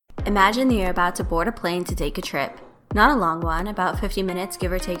Imagine that you're about to board a plane to take a trip. Not a long one, about 50 minutes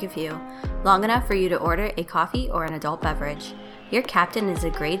give or take a few. Long enough for you to order a coffee or an adult beverage. Your captain is a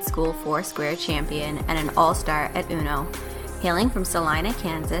grade school Foursquare champion and an all-star at Uno. Hailing from Salina,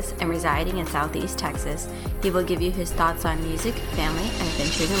 Kansas, and residing in Southeast Texas, he will give you his thoughts on music, family, and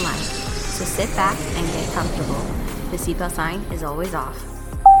adventures in life. So sit back and get comfortable. The seatbelt sign is always off.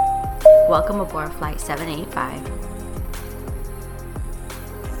 Welcome aboard Flight 785.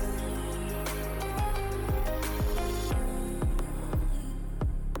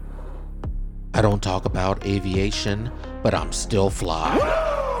 I don't talk about aviation, but I'm still fly.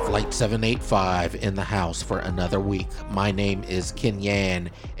 Flight 785 in the house for another week. My name is Ken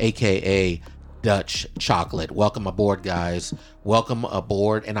Yan, aka Dutch Chocolate. Welcome aboard, guys. Welcome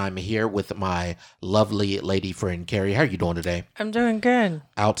aboard, and I'm here with my lovely lady friend, Carrie. How are you doing today? I'm doing good.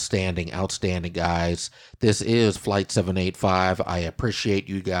 Outstanding, guys. This is Flight 785. I appreciate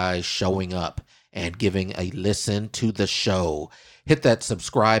you guys showing up and giving a listen to the show. Hit that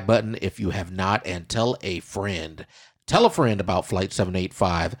subscribe button if you have not, and tell a friend. Tell a friend about Flight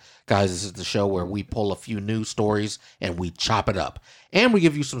 785. Guys, this is the show where we pull a few news stories and we chop it up. And we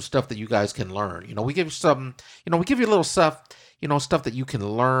give you some stuff that you guys can learn. We give you some, we give you a little stuff, stuff that you can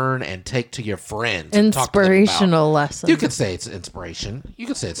learn and take to your friends. Inspirational lessons. You could say it's inspiration.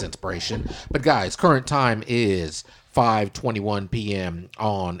 But guys, current time is 5:21 p.m.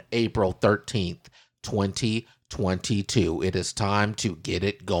 on April 13th, 2022. It is time to get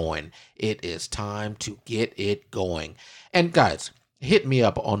it going. And guys, hit me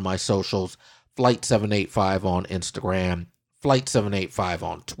up on my socials. Flight 785 on Instagram. Flight 785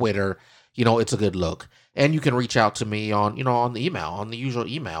 on Twitter. It's a good look. And you can reach out to me on, on the email, on the usual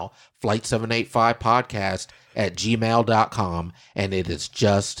email, flight785podcast@gmail.com. And it is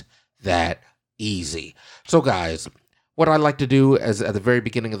just that easy. So guys, what I like to do is at the very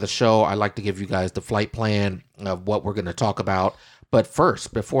beginning of the show, I like to give you guys the flight plan of what we're going to talk about. But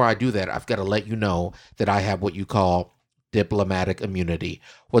first, before I do that, I've got to let you know that I have what you call diplomatic immunity.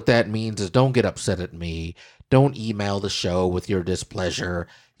 What that means is don't get upset at me. Don't email the show with your displeasure.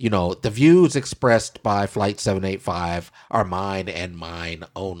 The views expressed by Flight 785 are mine and mine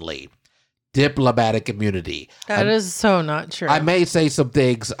only. Diplomatic immunity. That is so not true. I may say some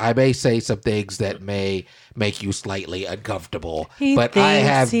things that may make you slightly uncomfortable, but I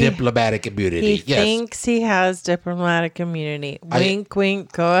have diplomatic immunity. He thinks he has diplomatic immunity. Wink,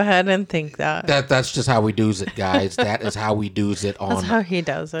 wink. Go ahead and think that. That's just how we do's it, guys. That is how we do's it on. That's how he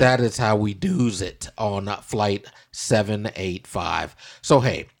does it. That is how we do's it on Flight 785. So,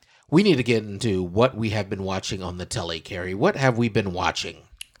 hey, we need to get into what we have been watching on the telly, Carrie. What have we been watching?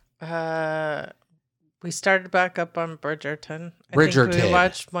 We started back up on Bridgerton. I think we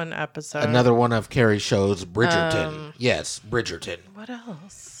watched one episode. Another one of Carrie's shows, Bridgerton. Yes, Bridgerton. What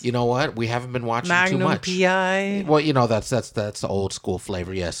else? You know what? We haven't been watching Magnum too much. PI. Well, that's the old school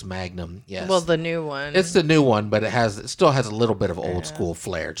flavor. Yes, Magnum. Yes. Well, the new one. It's the new one, but it still has a little bit of old school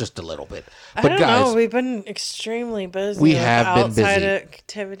flair, just a little bit. But I don't know. We've been extremely busy. We have been busy. Outside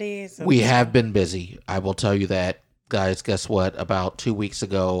activities. We have been busy. I will tell you that. Guys, guess what? About 2 weeks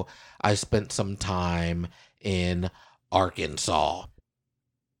ago, I spent some time in Arkansas.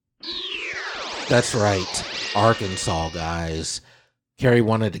 That's right. Arkansas, guys. Carrie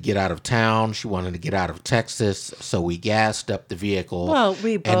wanted to get out of town. She wanted to get out of Texas. So we gassed up the vehicle. Well,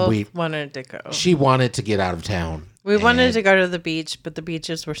 we both wanted to go. She wanted to get out of town. We wanted to go to the beach, but the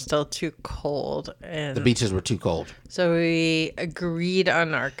beaches were still too cold. The beaches were too cold. So we agreed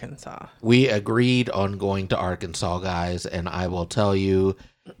on Arkansas. We agreed on going to Arkansas, guys. And I will tell you,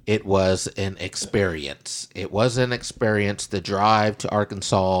 it was an experience. The drive to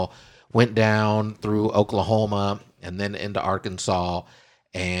Arkansas went down through Oklahoma and then into Arkansas.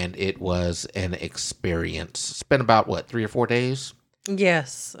 And it was an experience. Spent about, 3 or 4 days?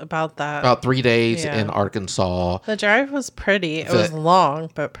 Yes, about that. About 3 days in Arkansas. The drive was pretty. It was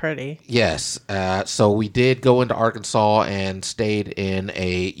long, but pretty. Yes. So we did go into Arkansas and stayed in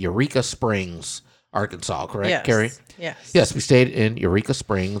a Eureka Springs, Arkansas, correct, Carrie? Yes. Yes, we stayed in Eureka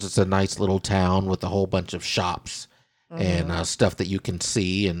Springs. It's a nice little town with a whole bunch of shops and stuff that you can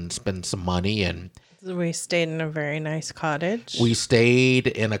see and spend some money. And we stayed in a very nice cottage. We stayed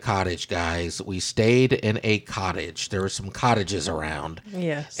in a cottage, guys. We stayed in a cottage. There were some cottages around.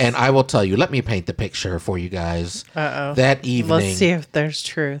 Yes. And I will tell you, let me paint the picture for you guys. Uh-oh. That evening. Let's see if there's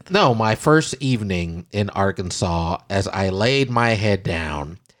truth. No, my first evening in Arkansas, as I laid my head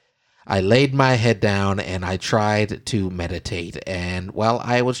down and I tried to meditate. And while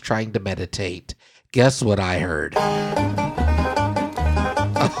I was trying to meditate, guess what I heard?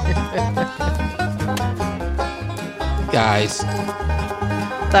 Guys,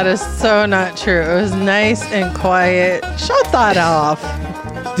 That is so not true. It was nice and quiet. Shut that off.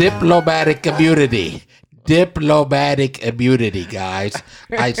 Diplomatic immunity. Diplomatic immunity, guys.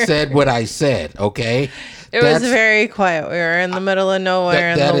 I said what I said, okay? It was very quiet. We were in the middle of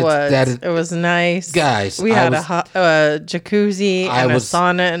nowhere in the woods. It was nice. Guys, we had a jacuzzi and a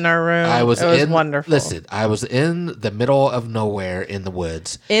sauna in our room. It was wonderful. Listen, I was in the middle of nowhere in the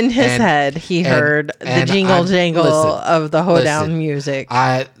woods. In his head, he heard the jingle jangle of the hoedown music.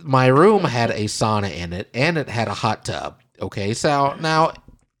 My room had a sauna in it, and it had a hot tub. Okay, so now...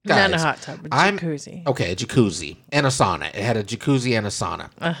 Guys, not a hot tub, a jacuzzi. Okay, a jacuzzi and a sauna. It had a jacuzzi and a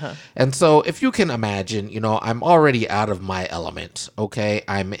sauna. And so if you can imagine, I'm already out of my element, okay?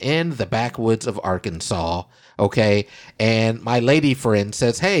 I'm in the backwoods of Arkansas, okay? And my lady friend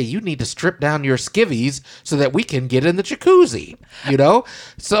says, hey, you need to strip down your skivvies so that we can get in the jacuzzi,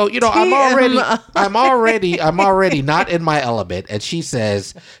 So, I'm already not in my element. And she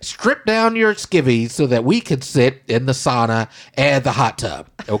says, strip down your skivvies so that we can sit in the sauna and the hot tub.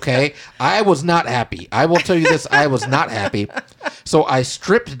 Okay, I was not happy. I will tell you this: I was not happy. So I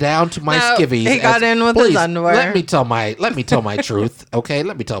stripped down to my skivvies. He got in with his underwear. Let me tell my truth. Okay,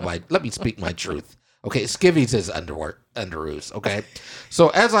 let me speak my truth. Okay, skivvies is underoos. Okay, so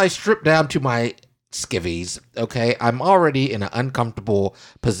as I stripped down to my skivvies, okay, I'm already in an uncomfortable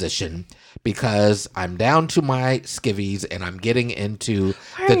position because I'm down to my skivvies and I'm getting into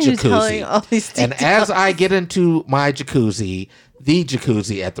the jacuzzi. And as I get into my jacuzzi, the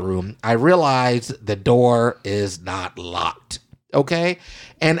jacuzzi at the room, I realize the door is not locked. Okay.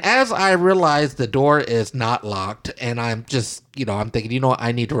 And as I realize the door is not locked, and I'm just, I'm thinking,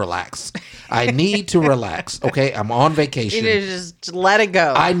 I need to relax. I need to relax. Okay. I'm on vacation. You need to just let it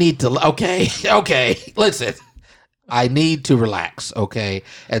go. I need to. Okay. Listen. I need to relax, okay?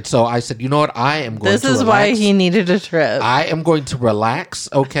 And so I said, you know what? I am going to relax. This is why he needed a trip. I am going to relax,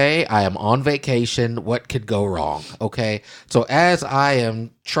 okay? I am on vacation. What could go wrong, okay? So as I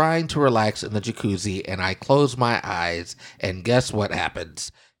am trying to relax in the jacuzzi and I close my eyes, and guess what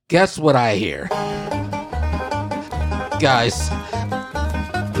happens? Guess what I hear? Guys,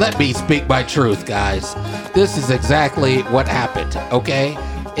 let me speak my truth, guys. This is exactly what happened, okay?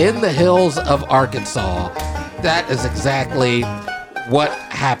 In the hills of Arkansas, that is exactly what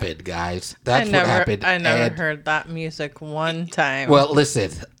happened, guys. That's what happened. I never heard that music one time. Well,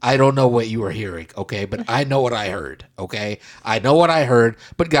 listen, I don't know what you were hearing, okay? But I know what I heard, okay? I know what I heard.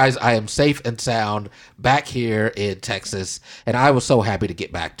 But, guys, I am safe and sound back here in Texas, and I was so happy to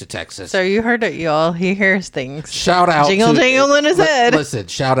get back to Texas. So you heard it, y'all. He hears things. Shout out jingle in his head. Listen,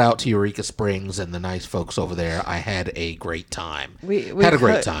 shout out to Eureka Springs and the nice folks over there. I had a great time. We had a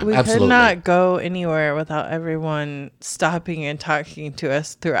great time. We Absolutely. could not go anywhere without everyone stopping and talking to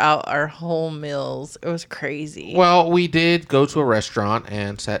us throughout our whole meals. It was crazy. Well, we did go to a restaurant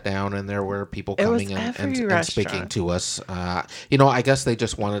and sat down, and there were people coming in and speaking to us. I guess they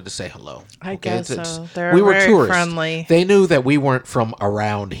just wanted to say hello. I guess so. We were very tourists. Friendly. They knew that we weren't from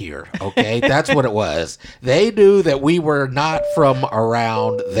around here. Okay, that's what it was. They knew that we were not from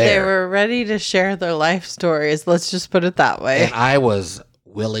around there. They were ready to share their life stories. Let's just put it that way. And I was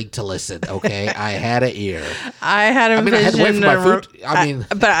willing to listen. Okay, I had an ear. I had envisioned. I had to wait for my food.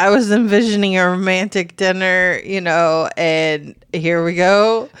 But I was envisioning a romantic dinner, and here we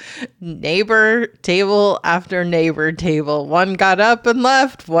go. Neighbor table after neighbor table. One got up and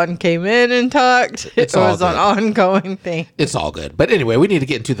left. One came in and talked. It was an ongoing thing. It's all good. But anyway, we need to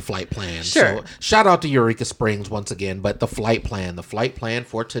get into the flight plan. Sure. So shout out to Eureka Springs once again. But the flight plan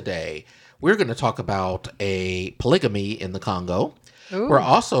for today, we're going to talk about a polygamy in the Congo. Ooh. We're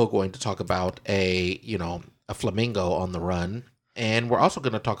also going to talk about a flamingo on the run. And we're also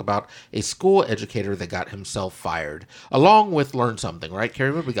going to talk about a school educator that got himself fired, along with Learn Something, right,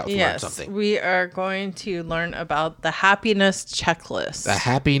 Carrie? What we got for Learn Something? Yes, we are going to learn about the happiness checklist. The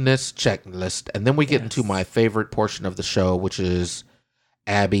happiness checklist. And then we get into my favorite portion of the show, which is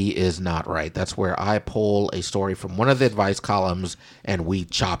Abby is Not Right. That's where I pull a story from one of the advice columns and we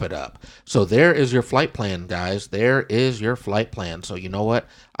chop it up. So there is your flight plan, guys. There is your flight plan. So you know what?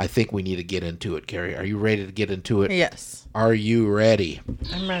 I think we need to get into it, Carrie. Are you ready to get into it? Yes. Are you ready?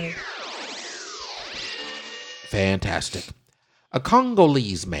 I'm ready. Fantastic. A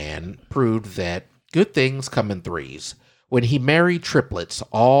Congolese man proved that good things come in threes when he married triplets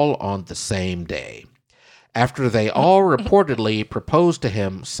all on the same day. After they all reportedly proposed to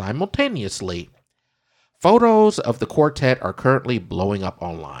him simultaneously, photos of the quartet are currently blowing up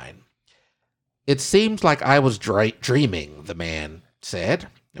online. It seems like I was dreaming, the man said.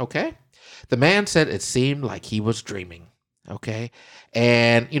 Okay. The man said it seemed like he was dreaming. Okay.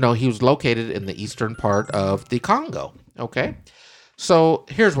 And, he was located in the eastern part of the Congo. Okay. So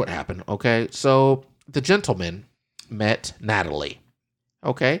here's what happened, okay? So the gentleman met Natalie,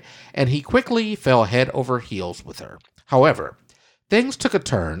 okay? And he quickly fell head over heels with her. However, things took a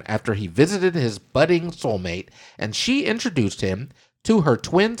turn after he visited his budding soulmate, and she introduced him to her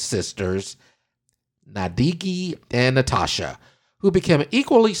twin sisters, Nadigi and Natasha, who became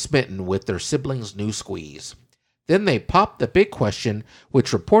equally smitten with their siblings' new squeeze. Then they popped the big question,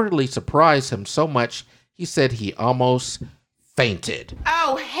 which reportedly surprised him so much he said he almost fainted.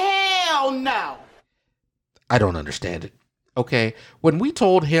 Oh, hell no! I don't understand it. Okay, when we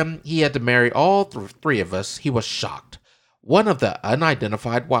told him he had to marry all three of us, he was shocked. One of the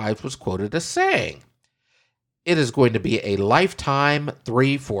unidentified wives was quoted as saying, "It is going to be a lifetime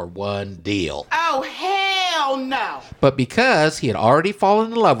 3-for-1 deal." Oh, hell no! But because he had already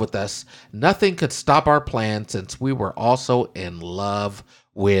fallen in love with us, nothing could stop our plan since we were also in love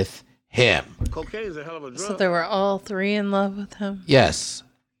with him. Cocaine's a hell of a drug. So they were all three in love with him? Yes.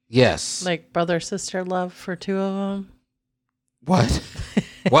 Yes. Like brother-sister love for two of them? What?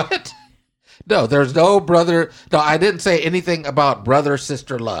 What? No, there's no brother. No, I didn't say anything about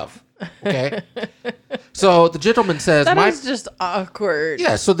brother-sister love. Okay? So the gentleman says... That is just awkward.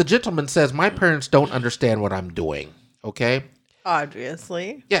 Yeah, so the gentleman says, my parents don't understand what I'm doing. Okay?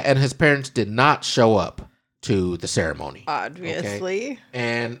 Obviously. Yeah, and his parents did not show up to the ceremony. Obviously. Okay?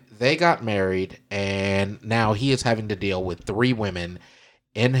 And they got married, and now he is having to deal with 3 women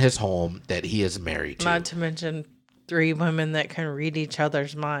in his home that he is married to. Not to mention 3 women that can read each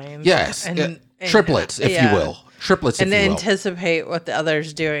other's minds. Yes. Triplets, if you will. Triplets, if and you will. anticipate what the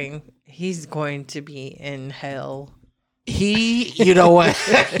other's doing. He's going to be in hell. You know what?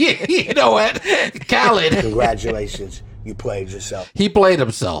 You know what? Khaled. Congratulations. You played yourself. He played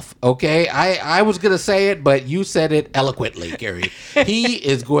himself, okay? I was going to say it, but you said it eloquently, Gary. He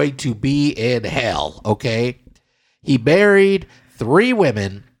is going to be in hell, okay? He married 3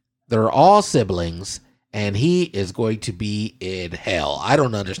 women. They're all siblings, and he is going to be in hell. I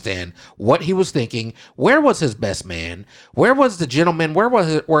don't understand what he was thinking. Where was his best man? Where was the gentleman? Where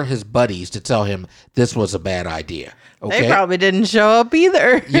were his buddies to tell him this was a bad idea? Okay? They probably didn't show up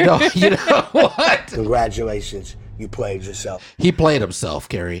either. You know what? Congratulations. You played yourself. He played himself,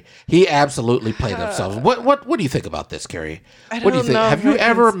 Carrie. He absolutely played himself. What do you think about this, Carrie? What do you think? Have you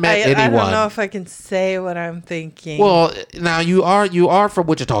ever met anyone? I don't know if I can say what I'm thinking. Well, now you are from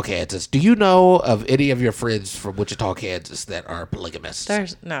Wichita, Kansas. Do you know of any of your friends from Wichita, Kansas that are polygamists?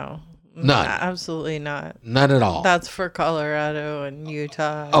 There's no. None. Absolutely not. None at all. That's for Colorado and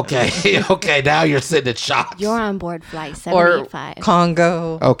Utah. Okay. Okay, now you're sitting in shots. You're on board flight Or 785.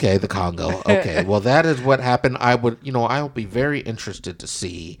 Congo. Okay, the Congo. Okay, well, that is what happened. I'll be very interested to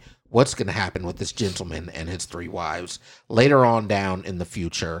see what's going to happen with this gentleman and his 3 wives later on down in the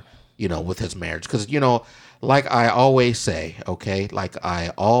future, with his marriage. Because, like I always say,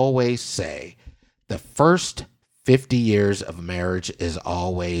 the first 50 years of marriage is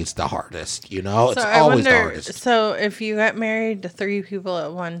always the hardest, it's always the hardest. So if you got married to 3 people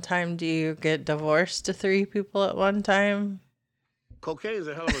at one time, do you get divorced to 3 people at one time? Cocaine's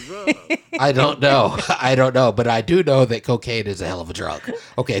a hell of a drug. I don't know, but I do know that cocaine is a hell of a drug.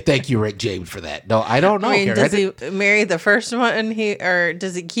 Okay, thank you, Rick James, for that. No, I don't know. Does he marry the first one or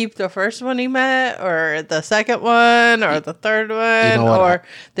does he keep the first one he met, or the second one, or the third one, or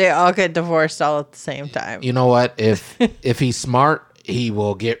they all get divorced all at the same time? You know what? If he's smart, he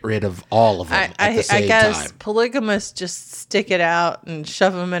will get rid of all of them at the same I guess time. polygamists just stick it out and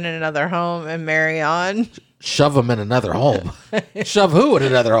shove them in another home and marry on. Shove them in another home. Shove who in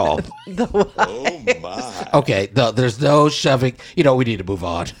another home? Oh, my. Okay, no, there's no shoving. We need to move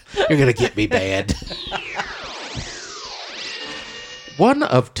on. You're going to get me banned. One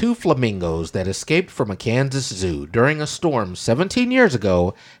of 2 flamingos that escaped from a Kansas zoo during a storm 17 years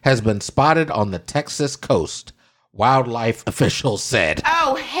ago has been spotted on the Texas coast, wildlife officials said.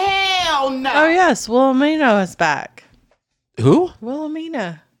 Oh, hell no! Oh, yes. Wilhelmina is back. Who?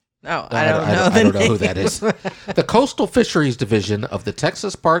 Wilhelmina. Oh, I don't know who that is. The Coastal Fisheries Division of the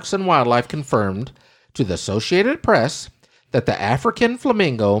Texas Parks and Wildlife confirmed to the Associated Press that the African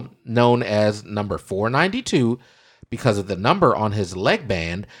flamingo, known as number 492, because of the number on his leg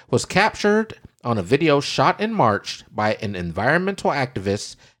band, was captured on a video shot in March by an environmental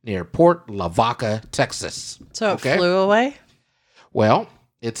activist near Port Lavaca, Texas. So it flew away? Well,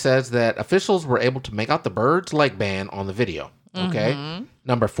 it says that officials were able to make out the bird's leg band on the video. Okay. Mm-hmm.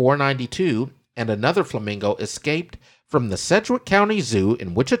 Number 492 and another flamingo escaped from the Sedgwick County Zoo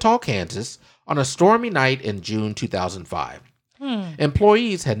in Wichita, Kansas on a stormy night in June 2005.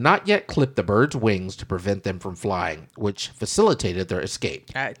 Employees had not yet clipped the bird's wings to prevent them from flying, which facilitated their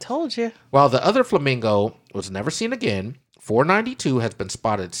escape. I told you. While the other flamingo was never seen again, 492 has been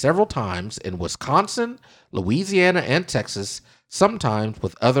spotted several times in Wisconsin, Louisiana, and Texas, sometimes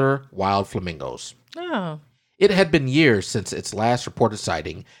with other wild flamingos. Oh. It had been years since its last reported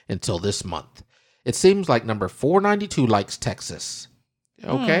sighting until this month. It seems like number 492 likes Texas.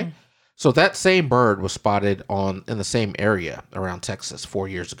 Okay? So that same bird was spotted in the same area around Texas 4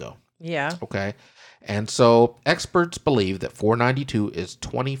 years ago. Yeah. Okay? And so experts believe that 492 is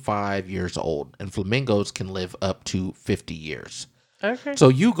 25 years old, and flamingos can live up to 50 years. Okay. So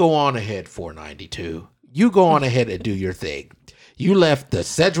you go on ahead, 492. You go on ahead and do your thing. You left the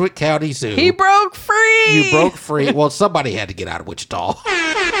Sedgwick County Zoo. He broke free. You broke free. Well, somebody had to get out of Wichita.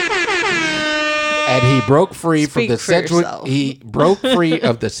 And he broke free from the Sedgwick. yourself. He broke free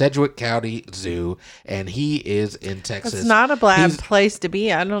of the Sedgwick County Zoo, and he is in Texas. It's not a bad He's- place to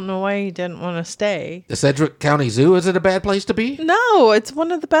be. I don't know why he didn't want to stay. The Sedgwick County Zoo, is it a bad place to be? No, it's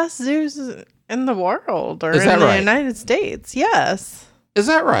one of the best zoos in the world or Is in that the right? United States. Yes. Is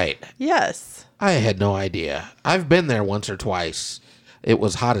that right? Yes. I had no idea. I've been there once or twice. It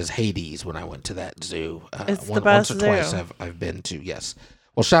was hot as Hades when I went to that zoo. It's the once best or twice zoo. I've been to, yes.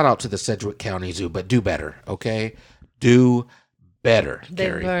 Well, shout out to the Sedgwick County Zoo, but do better, okay? Do better, They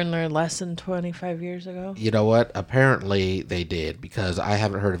Carrie. learned their lesson 25 years ago. You know what? Apparently they did, because I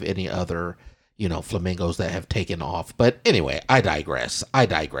haven't heard of any other, flamingos that have taken off. But anyway, I digress.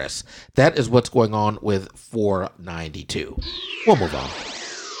 That is what's going on with 492. We'll move on.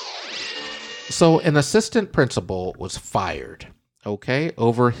 So an assistant principal was fired, okay,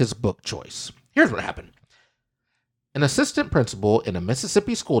 over his book choice. Here's what happened. An assistant principal in a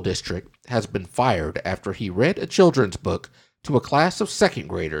Mississippi school district has been fired after he read a children's book to a class of second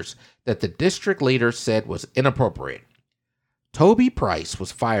graders that the district leader said was inappropriate. Toby Price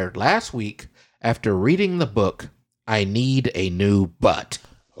was fired last week after reading the book, I Need a New Butt.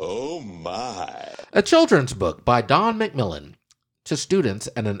 Oh my. A children's book by Don McMillan to students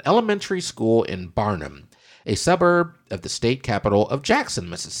at an elementary school in Barnum, a suburb of the state capital of Jackson,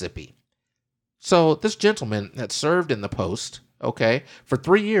 Mississippi. So this gentleman had served in the post, okay, for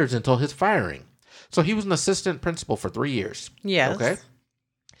 3 years until his firing. So he was an assistant principal for 3 years. Yes. Okay.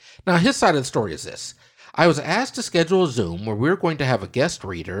 Now his side of the story is this. I was asked to schedule a Zoom where we were going to have a guest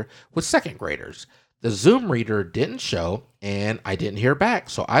reader with second graders. The Zoom reader didn't show, and I didn't hear back,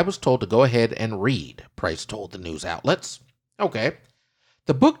 so I was told to go ahead and read, Price told the news outlets. Okay.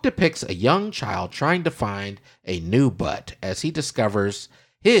 The book depicts a young child trying to find a new butt as he discovers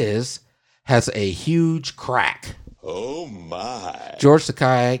his has a huge crack. Oh my. George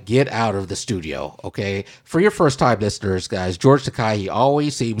Takei, get out of the studio, okay? For your first-time listeners, guys, George Takei, he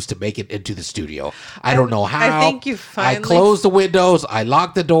always seems to make it into the studio. I don't know how. I think you I finally... close the windows. I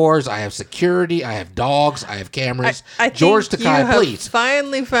lock the doors. I have security. I have dogs. I have cameras. I George think Takei, you have please.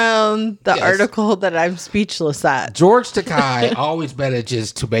 finally found the Yes. article that I'm speechless at. George Takei always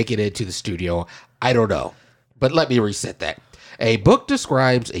manages to make it into the studio. I don't know. But let me reset that. A book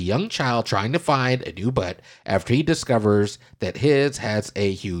describes a young child trying to find a new butt after he discovers that his has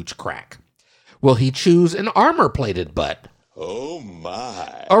a huge crack. Will he choose an armor-plated butt? Oh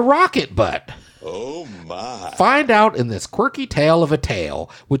my. A rocket butt? Oh my. Find out in this quirky tale of a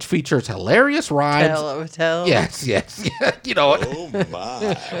tale, which features hilarious rhymes. Tale of a tale. Yes. You know what? Oh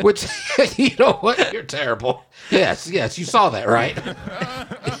my. Which, you know what? You're terrible. Yes. You saw that, right?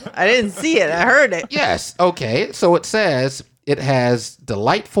 I didn't see it. I heard it. Yes. Okay. So it says it has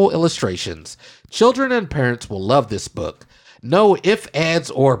delightful illustrations. Children and parents will love this book. No ifs, ands,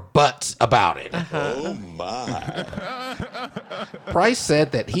 or buts about it. Oh my. Price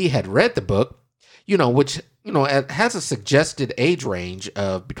said that he had read the book, which, it has a suggested age range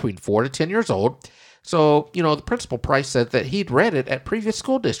of between 4 to 10 years old. So, the principal Price said that he'd read it at previous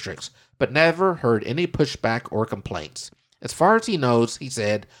school districts, but never heard any pushback or complaints. As far as he knows, he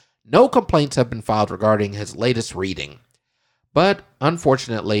said, no complaints have been filed regarding his latest reading. But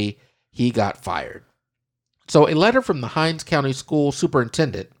unfortunately, he got fired. So a letter from the Hinds County School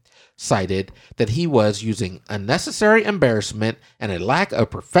Superintendent cited that he was using unnecessary embarrassment and a lack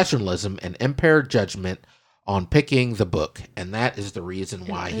of professionalism and impaired judgment on picking the book. And that is the reason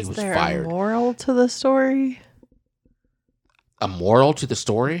why he was there fired. a moral to the story? A moral to the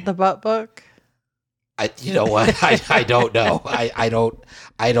story? The butt book? You know what? I don't know. I don't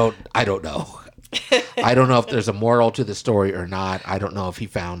know. I don't know if there's a moral to the story or not. I don't know if he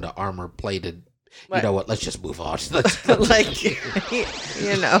found an armor-plated. You know what? Let's just move on. Like,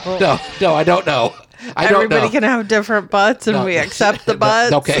 No, I don't know. I don't Everybody know. can have different butts, and No. we accept the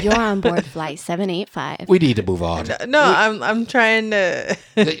butts. Okay. You're on board flight 785. We need to move on. No, I'm trying to.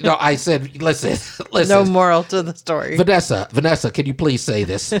 No, I said, listen. No moral to the story. Vanessa, can you please say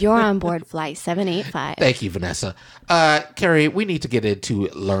this? You're on board flight 785. Thank you, Vanessa. Carrie, we need to get into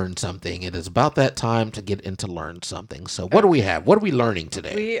learn something. It is about that time to get into learn something. So what do we have? What are we learning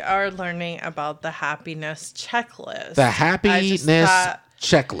today? We are learning about the happiness checklist. The I happiness just thought,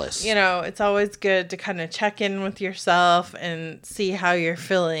 checklist. you know, it's always good to kind of check in with yourself and see how you're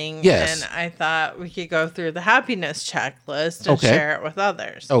feeling. Yes. And I thought we could go through the happiness checklist and Okay. share it with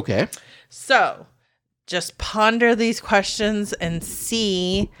others. Okay. So just ponder these questions and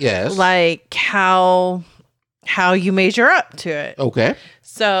see Yes. like how you measure up to it. Okay.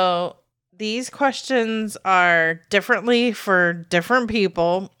 So these questions are differently for different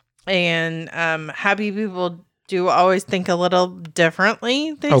people, and happy people do always think a little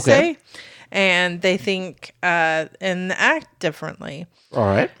differently, they Okay. say, and they think and act differently. All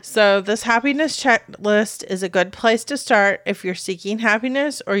right. So this happiness checklist is a good place to start if you're seeking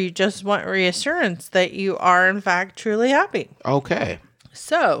happiness or you just want reassurance that you are in fact truly happy. Okay.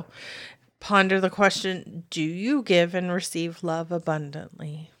 So ponder the question, do you give and receive love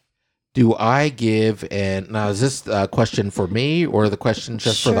abundantly? Do I give, and now is this a question for me or the question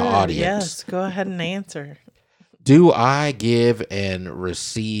just for the Sure, audience? Yes, go ahead and answer. Do I give and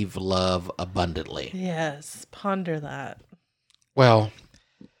receive love abundantly? Yes, ponder that. Well,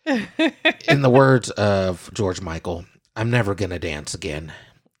 in the words of George Michael, I'm never going to dance again.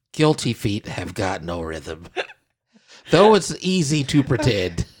 Guilty feet have got no rhythm. Though it's easy to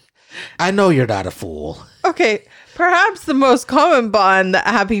pretend, I know you're not a fool. Okay, perhaps the most common bond that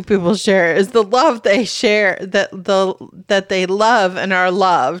happy people share is the love they share, that they love and are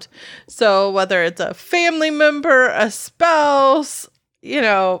loved. So whether it's a family member, a spouse, you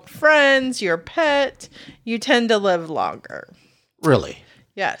know, friends, your pet, you tend to live longer. Really?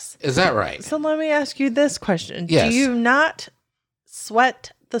 Yes. Is that right? So let me ask you this question. Yes. Do you not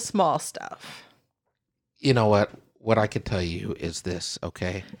sweat the small stuff? You know what? What I can tell you is this,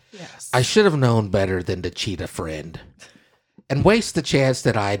 okay? Yes. I should have known better than to cheat a friend and waste the chance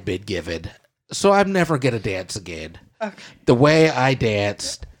that I'd been given. So I'm never going to dance again. Okay. The way I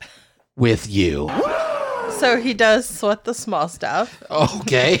danced with you. So he does sweat the small stuff.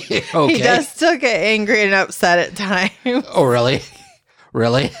 Okay. Okay. He does still get angry and upset at times. Oh, really?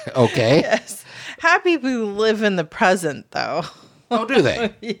 Really? Okay. Yes. Happy people live in the present, though. Oh, do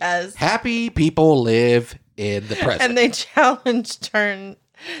they? Yes. Happy people live in the present. And they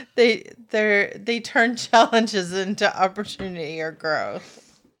turn challenges into opportunity or growth.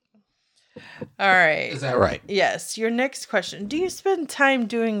 All right. Is that right? Yes. Your next question. Do you spend time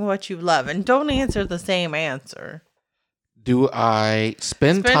doing what you love? And don't answer the same answer. Do I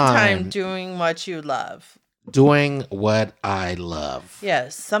spend time doing what you love. doing what I love?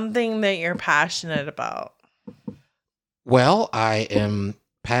 Yes. Something that you're passionate about. Well, I am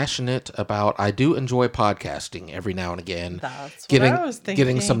passionate about, I do enjoy podcasting every now and again. That's Getting what I was thinking.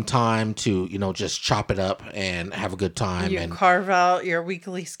 getting some time to, just chop it up and have a good time You and carve out your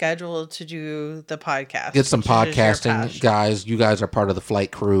weekly schedule to do the podcast. get some which is your podcasting. passion. Guys, you guys are part of the flight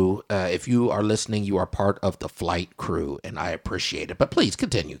crew. If you are listening, you are part of the flight crew and I appreciate it. But please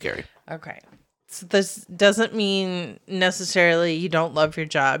continue, Gary. Okay. So this doesn't mean necessarily you don't love your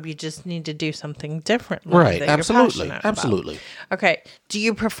job. You just need to do something different. Right. Absolutely. Absolutely. Okay. Do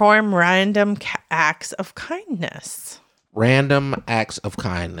you perform random acts of kindness? Random acts of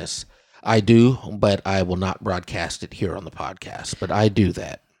kindness. I do, but I will not broadcast it here on the podcast, but I do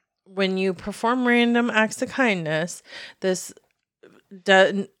that. When you perform random acts of kindness, it's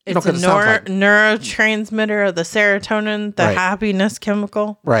a 'cause it sounds like- neurotransmitter of the serotonin, the Right. happiness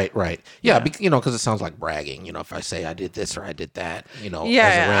chemical. Right. Yeah, because it sounds like bragging, if I say I did this or I did that, as a random Yeah,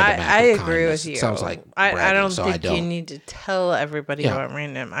 act I of agree kindness. with you. It sounds like I bragging, don't so think I don't. you need to tell everybody Yeah. about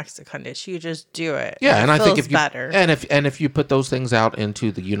random acts of kindness. You just do it. Yeah, It and I think feels if you better and if you put those things out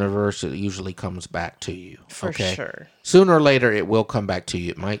into the universe, it usually comes back to you. for sure. Sooner or later, it will come back to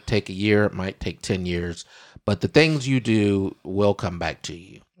you. It might take a year, it might take 10 years, but the things you do will come back to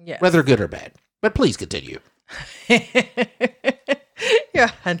you, Yes. whether good or bad. But please continue. You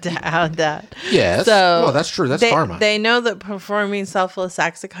had to add that. Yes. So well, that's true. That's they, karma. They know that performing selfless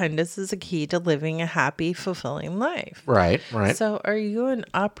acts of kindness is a key to living a happy, fulfilling life. right. So, are you an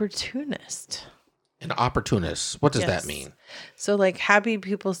opportunist? An opportunist. What does Yes. that mean? So, like, happy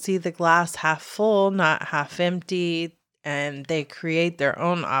people see the glass half full, not half empty, and they create their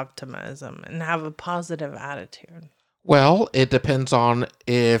own optimism and have a positive attitude. Well, it depends on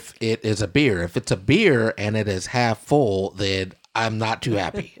if it is a beer. If it's a beer and it is half full, then I'm not too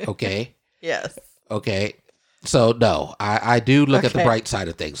happy. Okay. Yes. Okay. So no, I do look at the Okay. bright side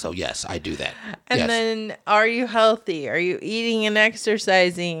of things. So yes, I do that. And yes. then, are you healthy? Are you eating and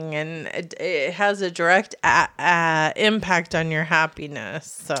exercising? And it has a direct impact on your happiness.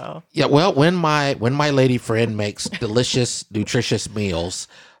 So Yeah, well, when my lady friend makes delicious, nutritious meals,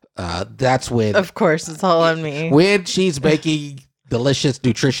 that's when of course, it's all on me. when she's making delicious,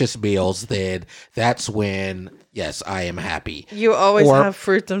 nutritious meals. Then that's when yes, I am happy. You always Or- have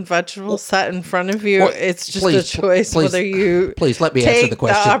fruits and vegetables set in front of you. Or- It's just please, a choice please, whether you Please let me take answer the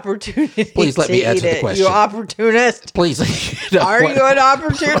question. opportunity. Please let to me answer eat the it. question. You opportunist. Please, you know Are what? you an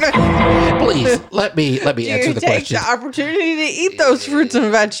opportunist? Please let me Do answer you the take question. the opportunity to eat those fruits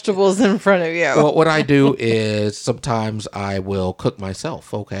and vegetables in front of you? Well, what I do is sometimes I will cook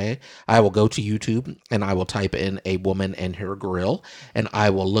myself, okay? I will go to YouTube and I will type in a woman and her grill, and I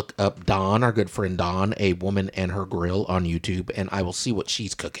will look up Dawn, our good friend Dawn, a woman and her grill on YouTube, and I will see what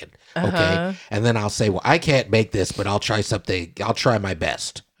she's cooking, okay? And then I'll say, well, I can't make this, but I'll try something. I'll try my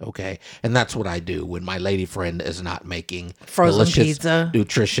best, okay? And that's what I do when my lady friend is not making Frozen delicious, pizza.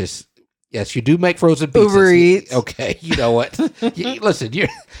 nutritious. Yes, you do make frozen pizzas. Uber Eats. Okay, you know what? Listen,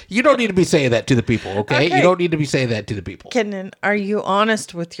 you don't need to be saying that to the people, okay? Okay. You don't need to be saying that to the people. Kenan, are you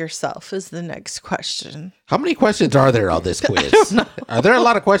honest with yourself? Is the next question. How many questions are there on this quiz? Are there a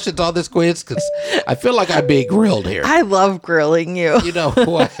lot of questions on this quiz? Because I feel like I'm being grilled here. I love grilling you. You know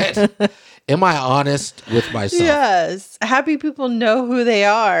what? Am I honest with myself? Yes. Happy people know who they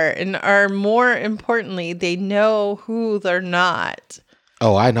are, and are more importantly, they know who they're not.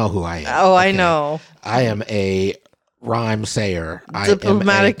 Oh, I know who I am. Oh, I Okay. know. I am a rhyme sayer. I am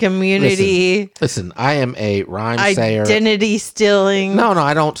Diplomatic a- immunity, Listen, I am a rhyme sayer. identity stealing. No,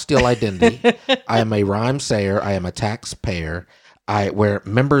 I don't steal identity. I am a rhyme sayer. I am a taxpayer. I wear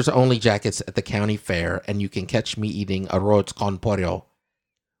members only jackets at the county fair, and you can catch me eating arroz con pollo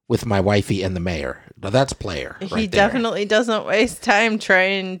with my wifey and the mayor. Now that's player. He Right there. definitely doesn't waste time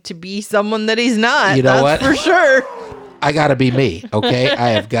trying to be someone that he's not. You know That's what? for sure. I gotta be me. Okay, I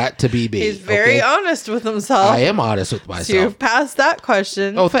have got to be me. He's very okay? honest with himself. I am honest with So you've myself. passed that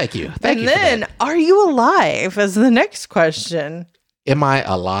question. Oh, thank you. Thank and you. for then, that. are you alive? As the next question. Am I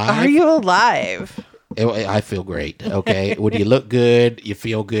alive? Are you alive? I feel great. Okay, when you look good, you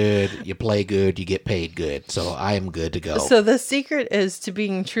feel good, you play good, you get paid good. So I am good to go. So the secret is to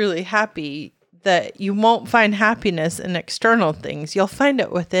being truly happy that you won't find happiness in external things. You'll find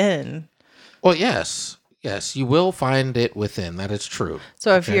it within. Well, yes, you will find it within. That is true.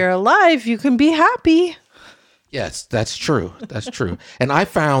 So if you're alive, you can be happy. Yes, that's true. That's true. And I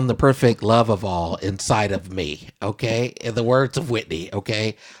found the perfect love of all inside of me. Okay, in the words of Whitney.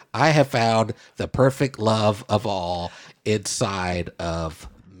 Okay, I have found the perfect love of all inside of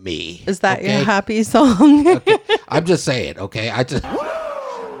me. Is that okay? your happy song? Okay. I'm just saying. Okay,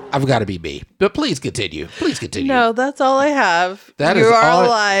 I've got to be me. But please continue. Please continue. No, that's all I have. That you is are all-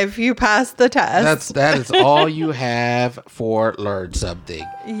 alive. You passed the test. that is all you have for Learn Something.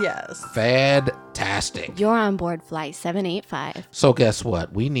 Yes. Fantastic. You're on board flight 785. So guess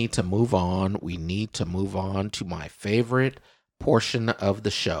what? We need to move on. We need to move on to my favorite portion of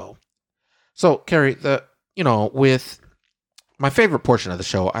the show. So, Carrie, with my favorite portion of the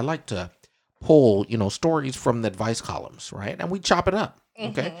show, I like to pull, stories from the advice columns, right? And we chop it up.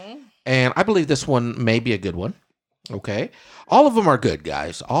 Okay. And I believe this one may be a good one. Okay. All of them are good,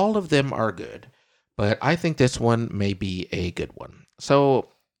 guys. All of them are good. But I think this one may be a good one. So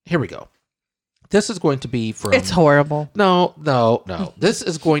here we go. This is going to be from. It's horrible. No. This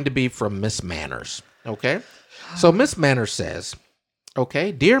is going to be from Miss Manners. Okay. So Miss Manners says,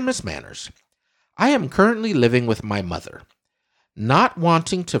 okay, dear Miss Manners, I am currently living with my mother. Not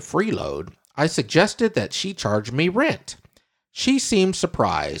wanting to freeload, I suggested that she charge me rent. She seemed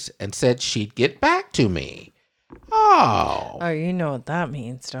surprised and said she'd get back to me. Oh. Oh, you know what that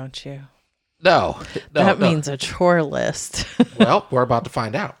means, don't you? No. That means a chore list. Well, we're about to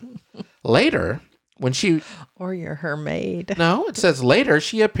find out. Later, when she... Or you're her maid. No, it says later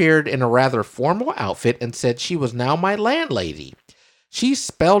she appeared in a rather formal outfit and said she was now my landlady. She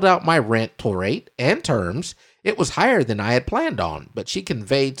spelled out my rental rate and terms. It was higher than I had planned on, but she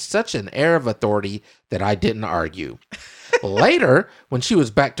conveyed such an air of authority that I didn't argue. Later, when she was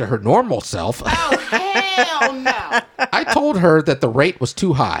back to her normal self, Oh, hell no. I told her that the rate was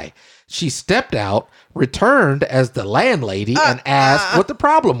too high. She stepped out, returned as the landlady, and asked what the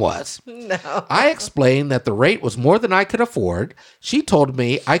problem was. No. I explained that the rate was more than I could afford. She told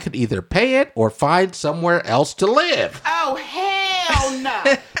me I could either pay it or find somewhere else to live. Oh, hell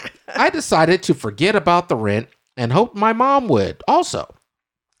no. I decided to forget about the rent and hoped my mom would also.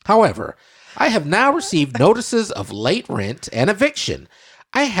 However, I have now received notices of late rent and eviction.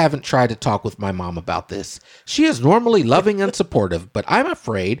 I haven't tried to talk with my mom about this. She is normally loving and supportive, but I'm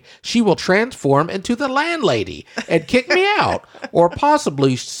afraid she will transform into the landlady and kick me out, or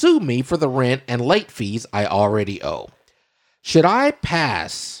possibly sue me for the rent and late fees I already owe. Should I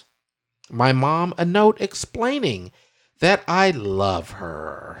pass my mom a note explaining that I love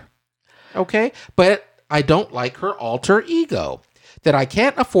her? Okay, but I don't like her alter ego, that I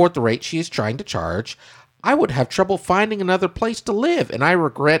can't afford the rate she is trying to charge. I would have trouble finding another place to live, and I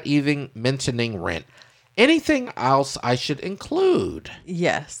regret even mentioning rent. Anything else I should include?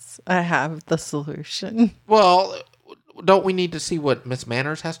 Yes, I have the solution. Well, don't we need to see what Miss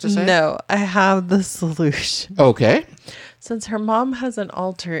Manners has to say? No, I have the solution. Okay. Since her mom has an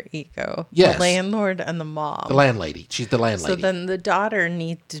alter ego, Yes. the landlord and the mom. The landlady. She's the landlady. So then the daughter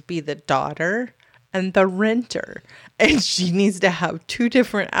needs to be the daughter and the renter. And she needs to have two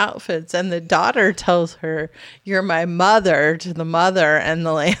different outfits. And the daughter tells her, "You're my mother," to the mother and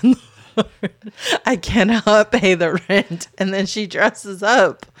the landlord. "I cannot pay the rent." And then she dresses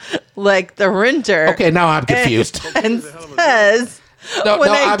up like the renter. Okay, now I'm confused. And says, No, "When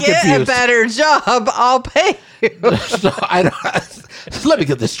I I'm get confused. a better job, I'll pay you." So I don't, let me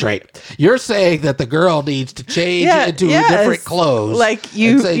get this straight. You're saying that the girl needs to change into different clothes. Like and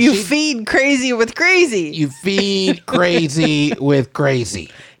you say you she- feed crazy with crazy. You feed crazy with crazy.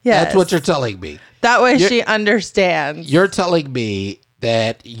 Yes. That's what you're telling me. That way You're- she understands. You're telling me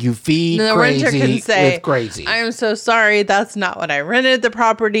that you feed The renter crazy can say, with crazy. "I'm so sorry. That's not what I rented the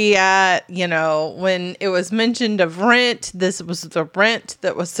property at. You know, when it was mentioned of rent, this was the rent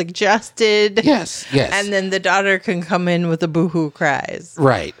that was suggested." Yes. And then the daughter can come in with the boohoo cries.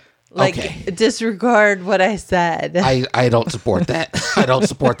 Right. Like, okay. disregard what I said. I don't support that. I don't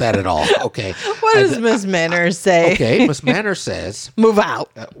support that at all. Okay. What does Miss Manners say? Okay. Miss Manners says, Move out.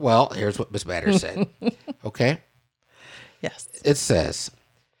 well, here's what Miss Manners said. Okay. Yes. It says,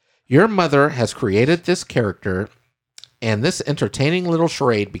 your mother has created this character and this entertaining little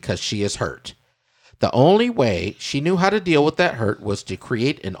charade because she is hurt. The only way she knew how to deal with that hurt was to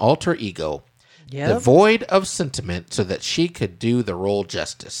create an alter ego, devoid of sentiment, so that she could do the role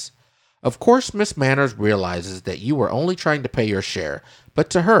justice. Of course, Miss Manners realizes that you were only trying to pay your share, but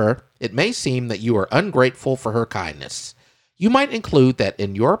to her, it may seem that you are ungrateful for her kindness. You might include that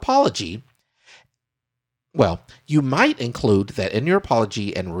in your apology. Well, you might include that in your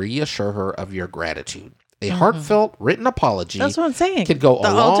apology and reassure her of your gratitude. A heartfelt written apology That's what I'm saying. can go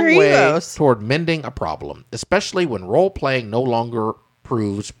The a long alter way egos. toward mending a problem, especially when role-playing no longer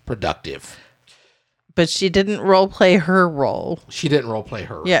proves productive. But she didn't role play her role. She didn't role-play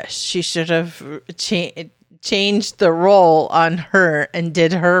her. Yes, she should have changed the role on her and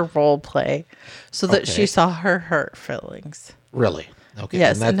did her role play so that Okay. she saw her hurt feelings. Really? Okay.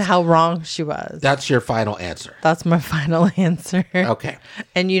 Yes, and that's, how wrong she was. that's your final answer. That's my final answer. Okay.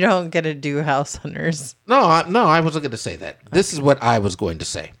 And you don't get to do House Hunters. No, I wasn't going to say that. This is what I was going to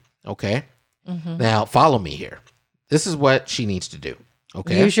say. Okay. Now, follow me here. This is what she needs to do.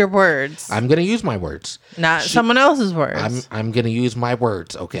 Okay. Use your words, I'm going to use my words. not someone else's words. I'm going to use my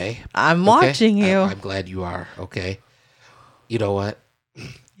words. Okay. I'm Okay? watching you. I'm glad you are. Okay. You know what?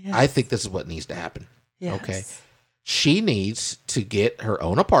 I think this is what needs to happen. Yes. Okay. She needs to get her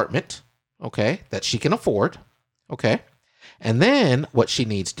own apartment. Okay. That she can afford. Okay. And then what she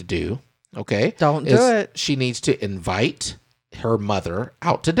needs to do. Okay. Don't do is it. She needs to invite her mother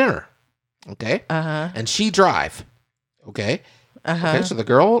out to dinner. Okay. And she drive. Okay. Okay, so the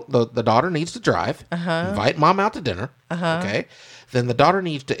girl, the daughter needs to drive, invite mom out to dinner. Okay. Then the daughter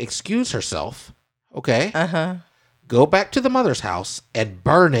needs to excuse herself. Okay. Go back to the mother's house and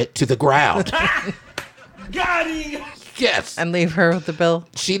burn it to the ground. Got him! Yes. And leave her with the bill.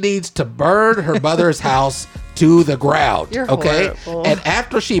 She needs to burn her mother's house to the ground. You're okay. horrible. And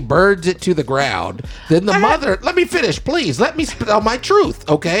after she burns it to the ground, then the mother, let me finish, please. Let me spell my truth.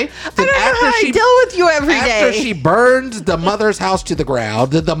 Okay. Then I don't know how I deal with you every after day. she burns the mother's house to the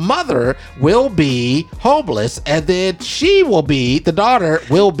ground, then the mother will be homeless, and then the daughter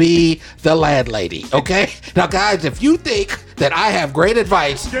will be the landlady. Okay. Now, guys, if you think that I have great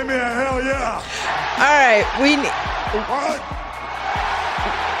advice, Give me a hell yeah. All right, What?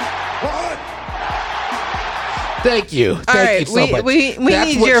 What? thank you. all Thank right. you so much. We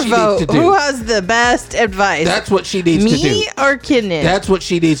That's need what your she needs vote. to do. Who has the best advice? That's what she needs to do. Me or Kinnan? That's what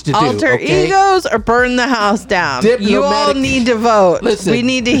she needs to do. Alter okay? egos or burn the house down? You all Diplomatic- need to vote. Listen. We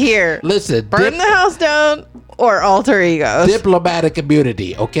need to hear. Listen, Burn the house down or alter egos. diplomatic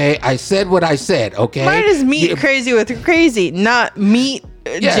immunity. Okay, I said what I said. Okay, Mine is meet You- crazy with crazy, not meet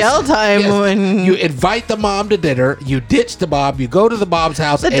jail time when you invite the mom to dinner, you ditch the mom, you go to the mom's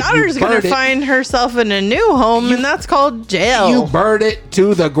house, the and daughter's you going burn to it. find herself in a new home, and that's called jail. You burn it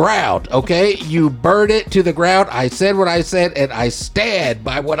to the ground, okay? You burn it to the ground. I said what I said, and I stand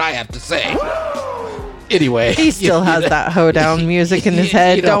by what I have to say. Anyway, He still has that hoedown music in his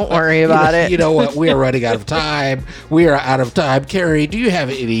head. you know, Don't worry about it. You know what? We are running out of time. We are out of time. Carrie, do you have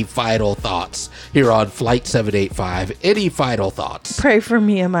any final thoughts here on Flight 785? Any final thoughts? Pray for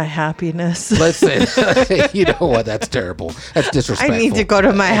me and my happiness. Listen, you know what? That's terrible. That's I disrespectful. need to go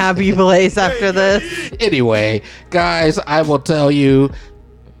to my happy place after this. Anyway, guys, I will tell you,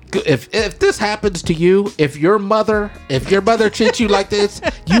 if this happens to you, if your mother treats you like this,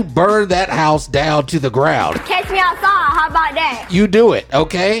 you burn that house down to the ground. Catch me outside. How about that? You do it,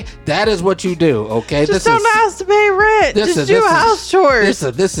 okay? That is what you do, okay? Just don't ask to pay rent. Just do house chores.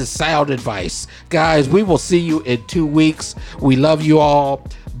 This is sound advice. Guys, we will see you in 2 weeks. We love you all.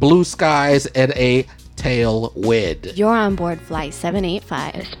 Blue skies and a tailwind. You're on board Flight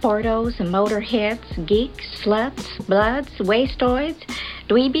 785. Sportos, motorheads, geeks, sluts, bloods, wastoids,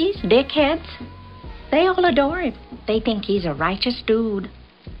 dweebies, dickheads. They all adore him. They think he's a righteous dude.